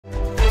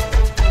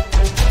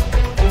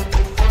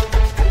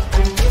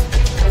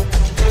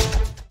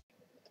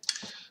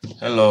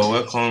Hello,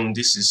 welcome.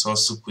 This is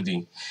also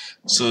Kudi.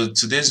 So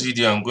today's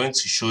video, I'm going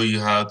to show you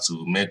how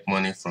to make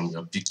money from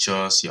your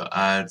pictures, your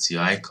ads,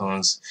 your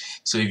icons.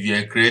 So if you're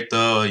a creator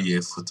or you're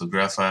a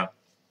photographer,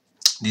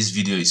 this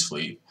video is for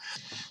you.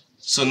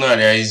 So now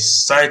there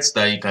is sites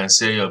that you can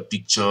sell your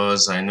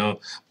pictures, I know,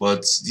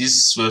 but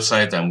this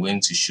website I'm going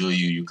to show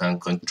you, you can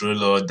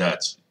control all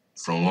that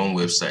from one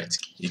website.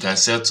 You can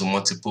sell to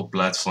multiple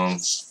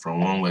platforms from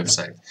one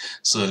website.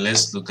 So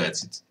let's look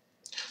at it.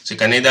 So you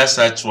can either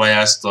search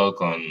wire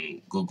stock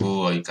on Google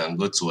or you can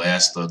go to wire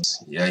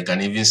stocks. Yeah, you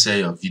can even sell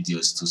your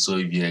videos too. So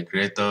if you're a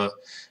creator,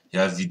 you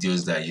have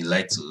videos that you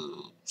like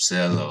to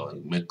sell or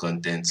make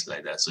content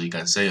like that. So you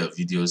can sell your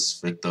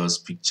videos,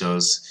 vectors,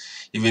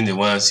 pictures, even the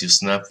ones you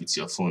snap with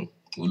your phone.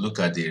 We'll look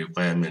at the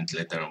requirement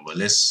later on, but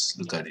let's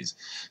look at it.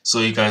 So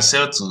you can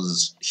sell to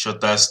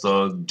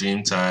Shutterstock,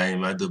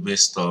 Dreamtime, Adobe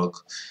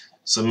Stock,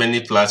 so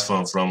many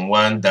platforms from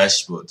one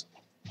dashboard.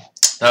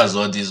 That's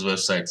what this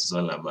website is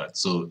all about.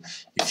 So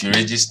if you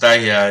register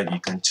here, you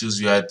can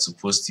choose where to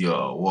post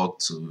your work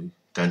to. You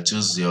can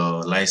choose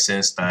your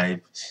license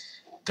type.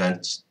 You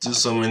can do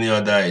so many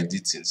other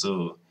editing.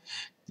 So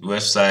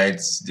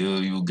websites,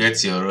 you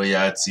get your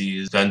royalties.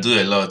 You can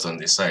do a lot on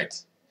the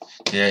site.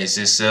 Here it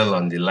says sell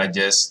on the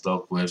largest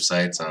stock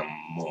websites and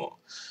more.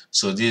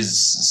 So these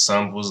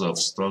samples of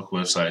stock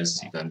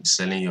websites, you can be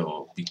selling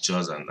your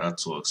pictures and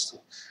artworks to.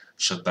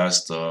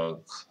 Shutterstock,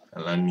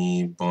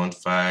 Alamy, Bond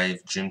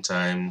 5,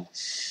 Dreamtime,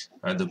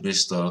 Adobe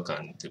Stock,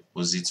 and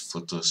Deposit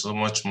Photos, so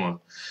much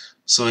more.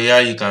 So here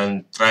you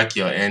can track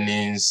your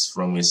earnings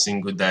from a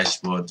single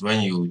dashboard.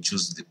 When you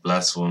choose the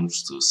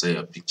platforms to sell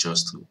your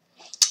pictures to,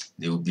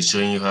 they will be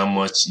showing you how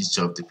much each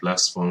of the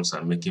platforms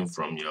are making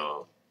from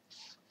your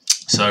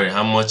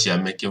how much you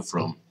are making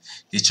from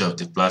each of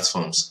the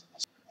platforms.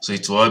 So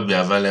it will all be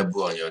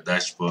available on your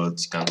dashboard.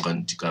 You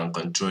can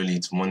control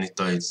it,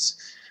 monitor it.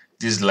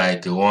 This is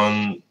like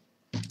one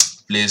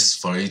place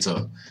for it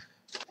all.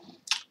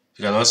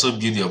 You can also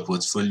build your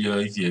portfolio.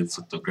 If you're a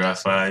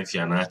photographer, if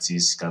you're an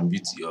artist, you can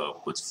build your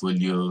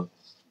portfolio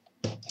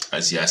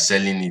as you are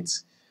selling it.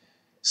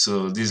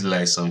 So this is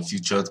like some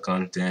featured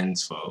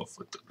content for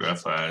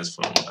photographers,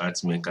 from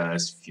art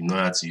makers, if you know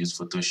how to use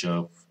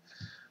Photoshop,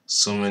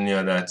 so many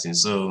other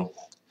things. So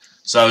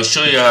I'll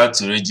show you how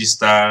to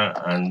register,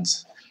 and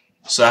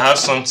so I have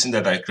something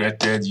that I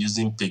created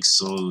using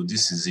Pixel.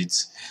 This is it.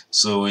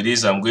 So with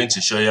this, I'm going to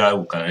show you how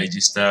we can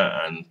register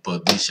and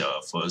publish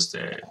our first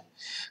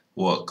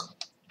work.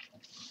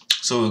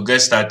 So we'll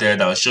get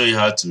started. I'll show you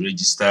how to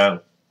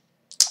register,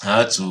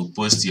 how to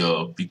post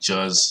your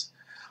pictures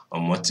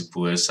on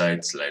multiple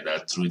websites like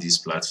that through this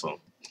platform.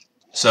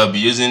 So I'll be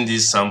using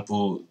this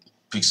sample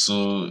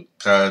Pixel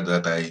card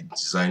that I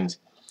designed.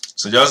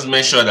 So just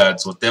make sure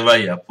that whatever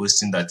you are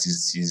posting, that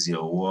is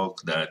your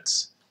work, that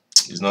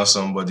is not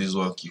somebody's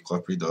work you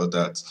copied or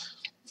that.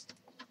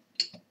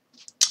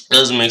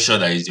 Just make sure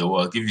that it's your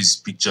work. If it's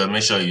picture,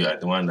 make sure you are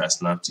the one that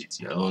snapped it.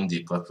 You own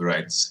the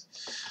copyright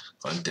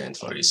content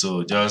for it.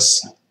 So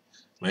just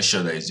make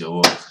sure that it's your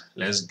work.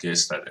 Let's get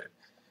started.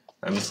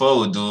 And before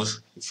we do,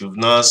 if you've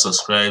not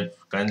subscribed,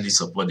 kindly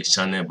support the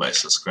channel by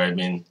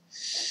subscribing.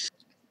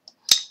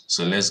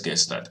 So let's get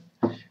started.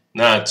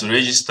 Now to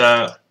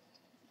register,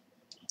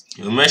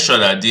 you make sure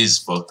that this is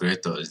for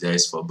creators. There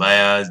is for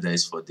buyers, there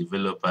is for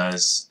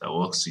developers that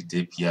works with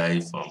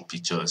API from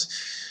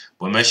pictures.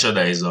 But make sure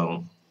that is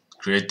on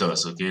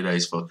creators, okay? That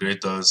is for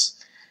creators.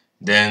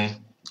 Then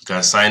you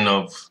can sign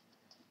up.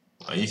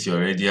 If you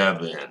already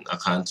have an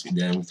account with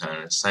them, you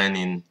can sign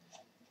in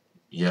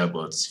here.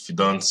 But if you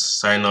don't,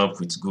 sign up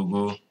with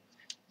Google,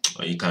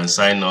 or you can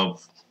sign up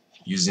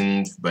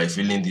by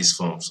filling this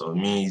form. So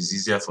it's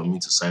easier for me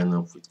to sign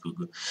up with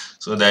Google.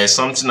 So there is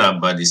something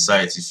about the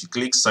site. If you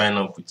click sign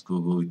up with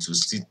Google, it will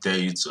still tell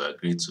you to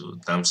agree to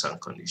terms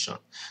and conditions.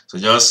 So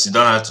you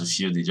don't have to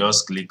fill it.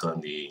 Just click on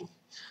the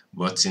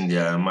button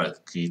there,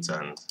 mark it,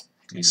 and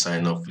click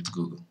sign up with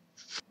Google.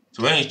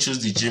 So when you choose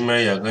the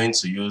Gmail you are going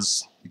to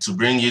use, it will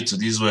bring you to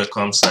this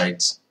welcome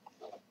site.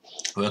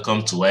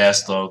 Welcome to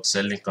Wirestock.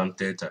 Selling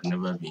content have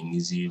never been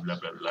easy, blah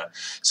blah blah.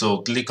 So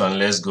click on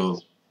let's go.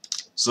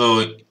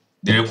 So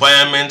the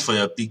requirement for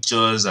your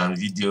pictures and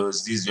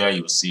videos, this is where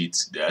you see it.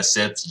 They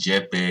accept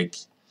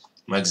JPEG,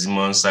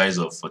 maximum size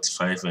of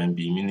 45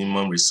 MB,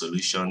 minimum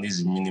resolution. This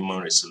is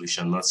minimum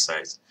resolution, not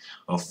size,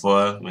 of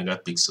 4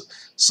 megapixels.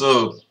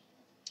 So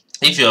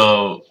if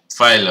your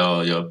file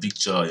or your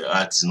picture or your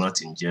art is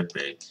not in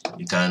JPEG,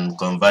 you can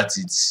convert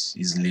it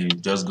easily.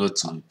 Just go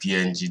to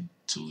PNG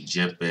to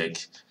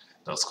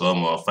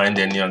JPEG.com or find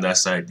any other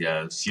site. There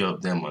are a few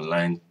of them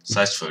online.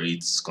 Search for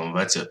it,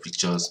 convert your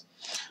pictures.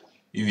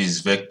 If it's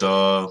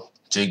vector,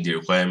 check the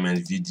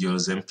requirement.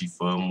 Videos,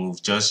 MP4,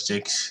 move, just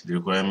check the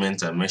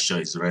requirement and make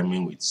sure it's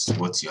rhyming with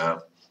what you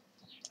have.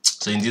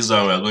 So in this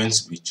one, we are going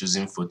to be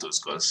choosing photos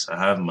because I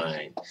have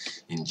mine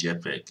in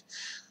JPEG.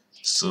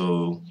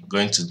 So I'm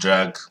going to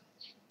drag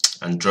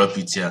and drop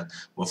it here.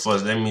 But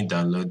first, let me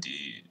download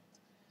the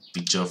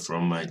picture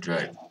from my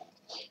drive.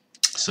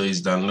 So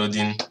it's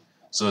downloading.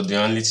 So the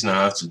only thing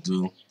I have to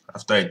do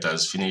after it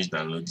has finished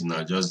downloading,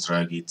 I'll just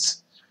drag it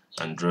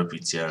and drop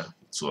it here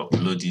to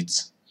upload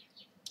it.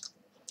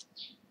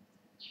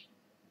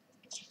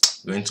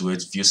 Going to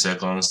wait a few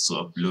seconds to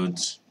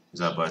upload.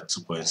 It's about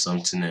 2 point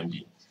something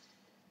MB.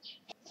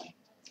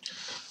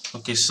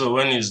 Okay, so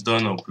when it's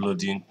done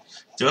uploading,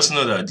 just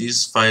know that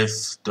this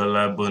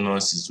 $5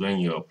 bonus is when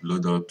you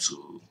upload up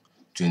to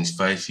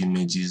 25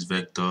 images,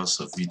 vectors,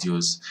 or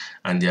videos,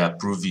 and they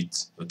approve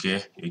it.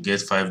 Okay, you get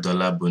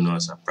 $5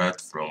 bonus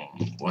apart from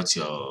what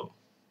your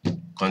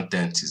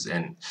content is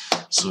earning.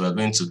 So we're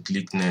going to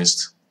click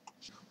next.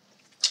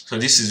 So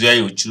this is where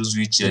you choose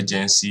which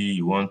agency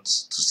you want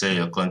to sell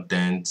your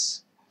content.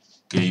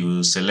 Okay,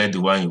 you select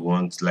the one you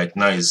want. Like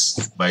now,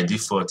 is by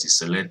default is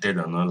selected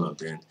on all of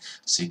them,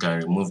 so you can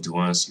remove the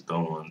ones you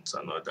don't want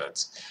and all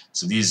that.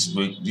 So these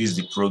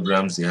the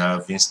programs they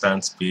have: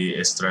 instant pay,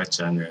 extra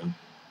channel.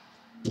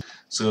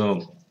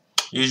 So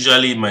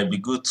usually it might be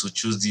good to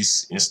choose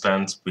this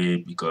instant pay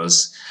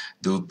because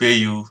they will pay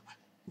you,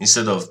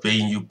 instead of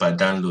paying you per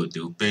download, they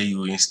will pay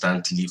you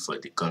instantly for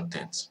the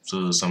content.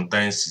 So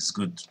sometimes it's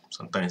good,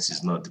 sometimes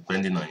it's not,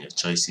 depending on your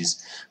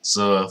choices.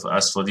 So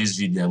as for this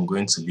video, I'm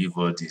going to leave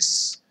all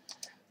this,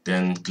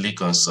 then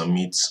click on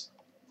submit.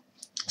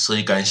 So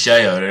you can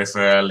share your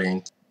referral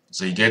link,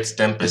 so you get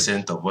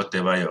 10% of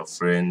whatever your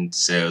friend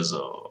sells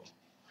or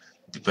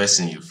the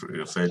person you've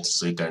referred to.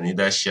 So you can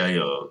either share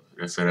your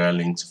referral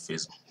link to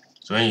Facebook.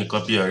 So when you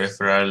copy your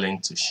referral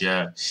link to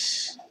share,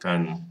 you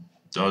can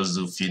just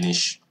do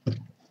finish.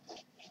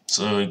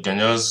 So you can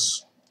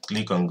just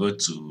click on go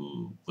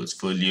to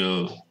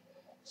portfolio,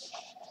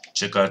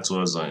 check out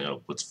what's on your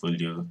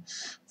portfolio.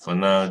 For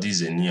now,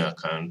 this is a new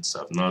account.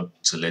 I've not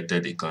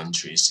selected a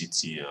country,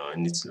 city, or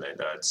anything like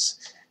that.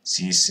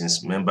 See, since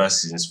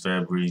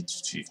February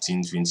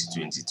 15,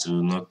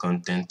 2022, no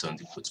content on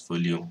the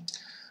portfolio.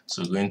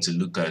 So we're going to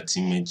look at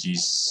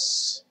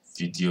images,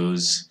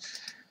 videos.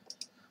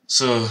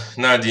 So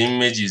now the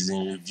image is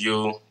in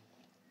review.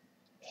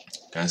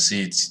 You can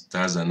see it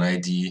has an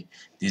ID.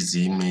 This is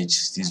the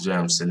image. This is where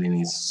I'm selling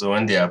it. So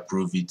when they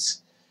approve it,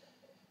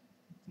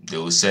 they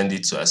will send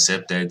it to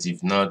accepted.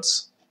 If not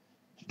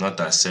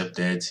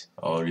accepted,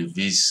 or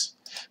revise.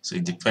 So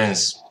it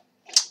depends,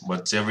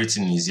 but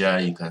everything is here.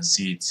 You can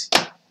see it.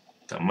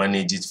 You can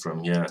manage it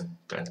from here. You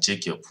can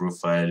check your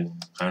profile,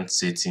 account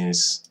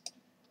settings.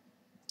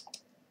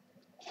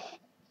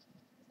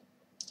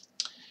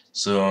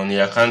 So on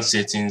your account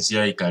settings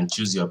here, you can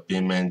choose your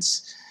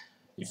payments.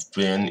 If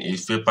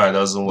PayPal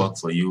doesn't work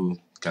for you, you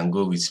can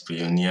go with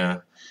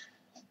Payoneer.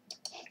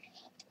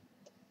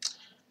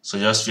 So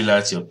just fill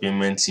out your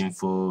payment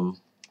info.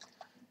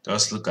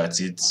 Just look at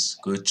it,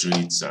 go through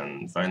it,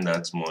 and find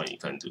out more you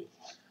can do.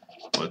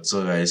 But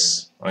so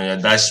guys, on your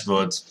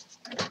dashboard,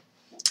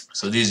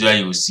 so this is where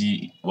you will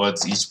see what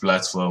each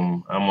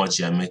platform, how much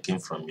you are making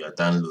from your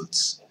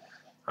downloads,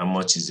 how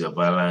much is your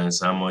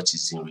balance, how much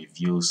is in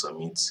review,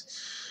 submit.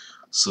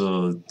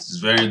 So it's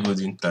very good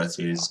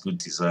interface, good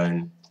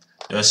design.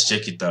 Just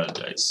check it out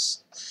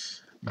guys,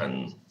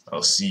 and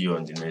I'll see you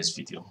on the next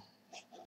video.